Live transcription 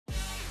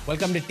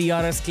Welcome to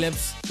TRS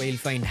Clips, where you'll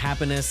find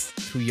happiness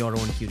through your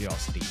own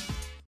curiosity.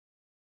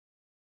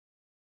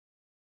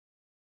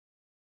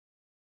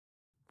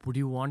 Would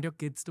you want your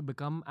kids to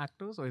become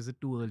actors, or is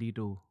it too early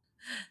to?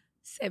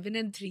 7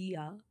 and 3,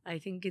 yeah. I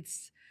think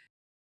it's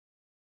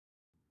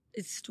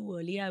too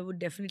early. I would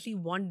definitely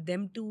want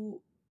them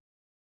to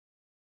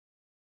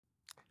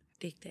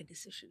take their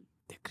decision.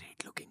 They're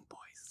great looking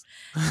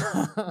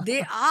boys.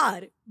 They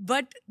are,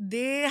 but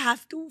they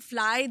have to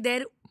fly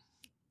their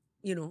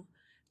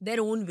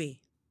own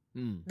way.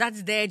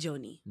 That's their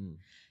journey.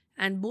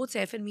 And both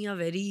Saif and me are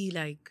very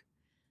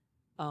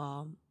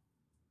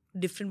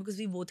different because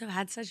we both have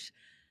had such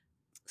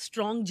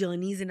strong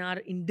journeys in our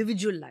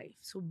individual life.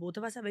 So both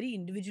of us are very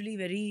individually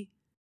very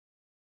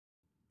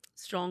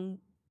strong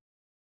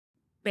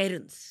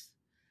parents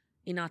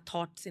in our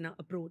thoughts, in our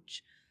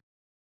approach.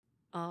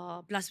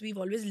 Plus, we've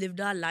always lived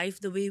our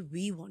life the way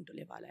we want to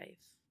live our life.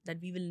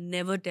 That we will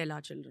never tell our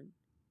children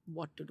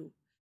what to do.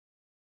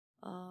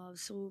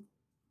 So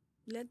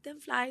let them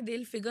fly.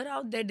 They'll figure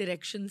out their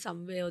direction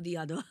somewhere or the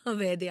other,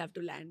 where they have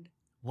to land.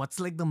 What's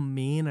like the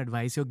main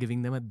advice you're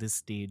giving them at this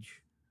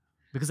stage?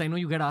 Because I know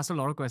you get asked a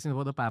lot of questions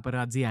about the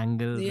paparazzi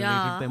angle related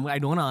to them. I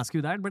don't want to ask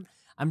you that, but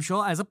I'm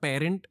sure as a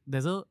parent,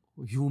 there's a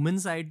human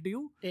side to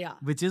you,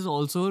 which is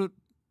also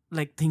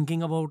like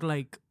thinking about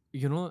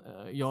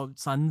your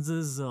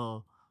son's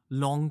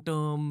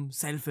long-term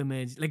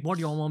self-image, like what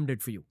your mom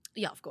did for you.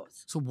 Yeah, of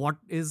course. So what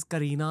is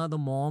Kareena, the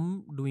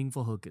mom, doing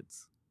for her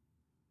kids?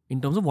 In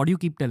terms of what do you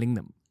keep telling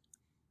them?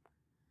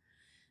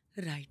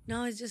 Right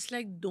now, it's just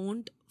like,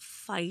 don't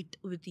fight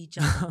with each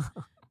other.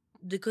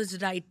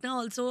 Because right now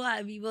also,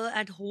 we were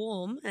at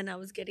home and I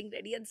was getting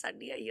ready and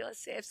suddenly I hear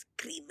Saif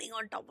screaming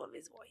on top of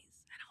his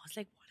voice. And I was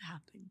like, what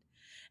happened?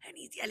 And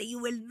he's yelling, you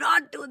will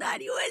not do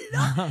that, you will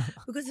not.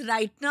 Because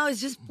right now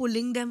it's just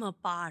pulling them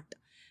apart.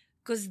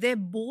 Because they're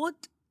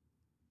both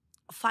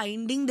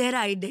finding their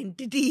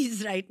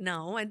identities right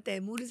now. And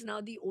Taimur is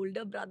now the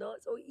older brother.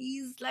 So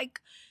he's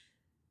like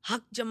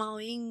hak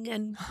jamawing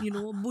and,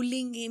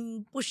 bullying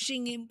him,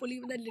 pushing him, pulling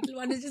him. That little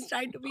one is just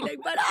trying to be like,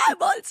 but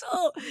I'm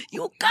also,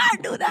 you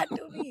can't do that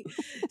to me.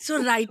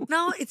 So right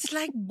now, it's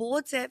like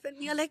both Saif and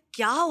me are like,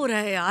 kya ho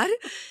raha hai yaar?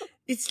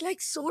 It's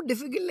like so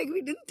difficult. Like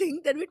we didn't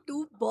think that we're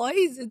two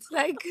boys. It's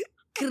like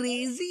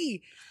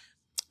crazy.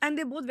 And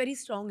they're both very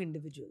strong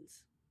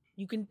individuals.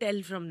 You can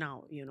tell from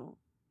now,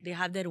 they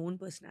have their own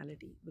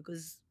personality.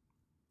 Because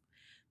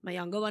my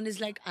younger one is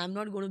like, I'm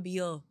not going to be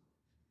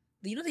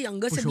the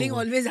younger sibling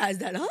always has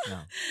that, huh?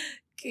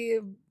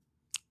 Yeah.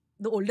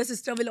 The older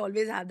sister will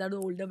always have that, the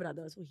older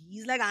brother. So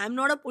he's like, I'm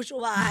not a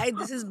pushover.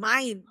 This is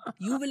mine.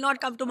 You will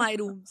not come to my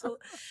room. So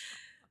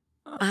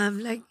I'm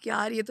like,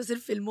 yaar, ye to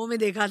sirf filmon mein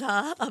dekha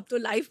tha. Ab to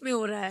life mein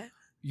ho raha hai.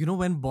 You know,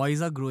 when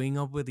boys are growing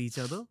up with each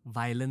other,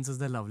 violence is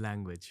their love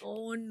language.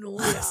 Oh no.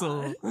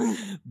 So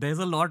there's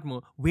a lot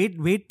more.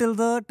 Wait till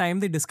the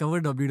time they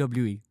discover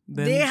WWE.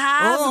 Then, they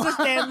have, because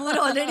Taimur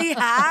already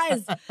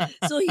has.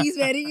 So he's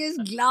wearing his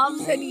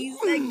gloves and he's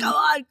like,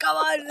 come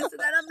on, this and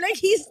that. I'm like,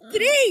 he's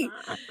 3.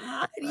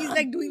 And he's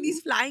like doing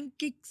these flying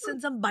kicks and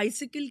some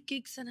bicycle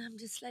kicks. And I'm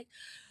just like,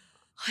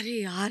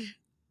 arey yaar.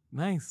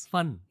 Nice,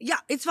 fun. Yeah,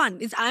 it's fun.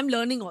 I'm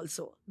learning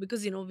also.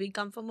 Because, we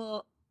come from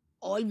a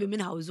all-women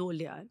household,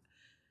 yaar.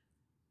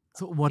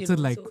 So what's it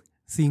like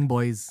seeing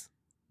boys,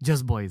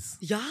 just boys?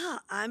 Yeah,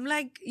 I'm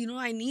like,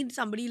 I need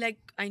somebody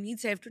I need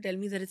Saif to tell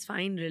me that it's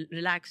fine,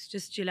 relax,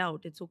 just chill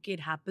out. It's okay,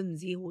 it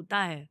happens, ye hota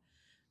hai.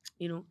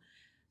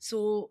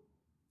 So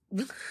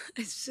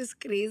it's just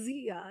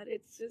crazy, yaar.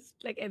 It's just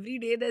like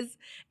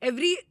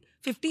every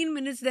 15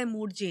 minutes their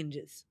mood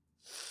changes.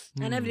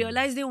 And I've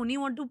realized they only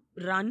want to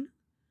run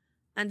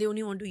and they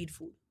only want to eat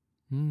food.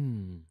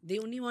 They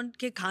only want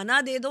ke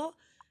khana de do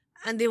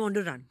and they want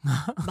to run.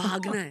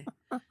 Bhagna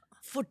hai.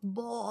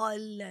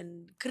 Football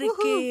and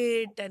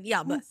cricket and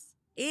bas.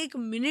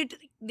 1 minute,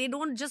 they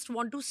don't just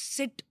want to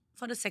sit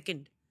for a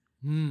second.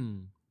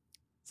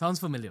 Sounds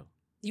familiar.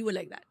 You were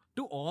like that.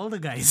 To all the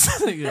guys.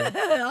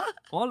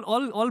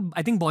 all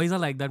I think boys are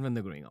like that when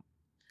they're growing up.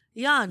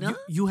 Yeah, no?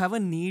 You have a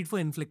need for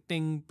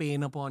inflicting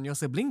pain upon your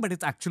sibling, but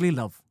it's actually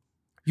love.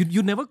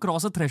 You never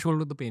cross a threshold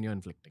with the pain you're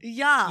inflicting.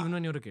 Yeah. Even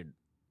when you're a kid.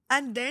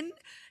 And then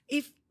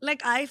if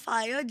I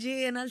fire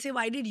Jay and I'll say,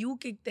 why did you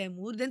kick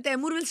Taimur? Then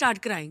Taimur will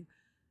start crying.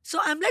 So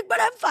I'm like, but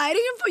I'm firing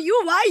him for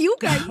you. Why are you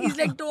crying? He's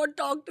like, don't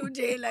talk to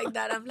Jay like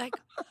that. I'm like,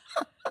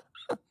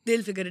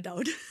 they'll figure it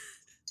out.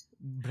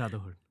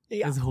 Brotherhood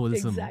is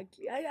wholesome.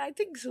 Exactly. I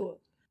think so.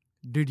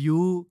 Did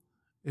you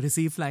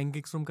receive flying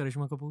kicks from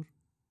Karishma Kapoor?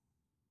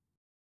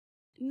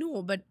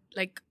 No, but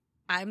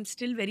I'm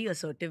still very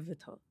assertive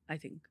with her, I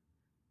think.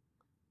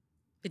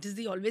 It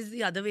is always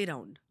the other way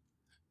around.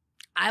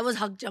 I was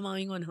hug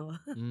jamawing on her.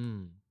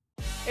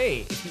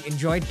 Hey, if you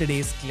enjoyed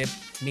today's clip,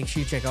 make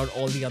sure you check out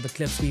all the other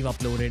clips we've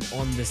uploaded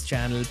on this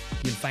channel.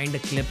 You'll find a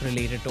clip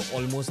related to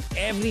almost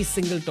every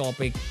single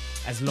topic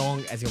as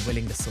long as you're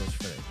willing to search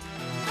for it.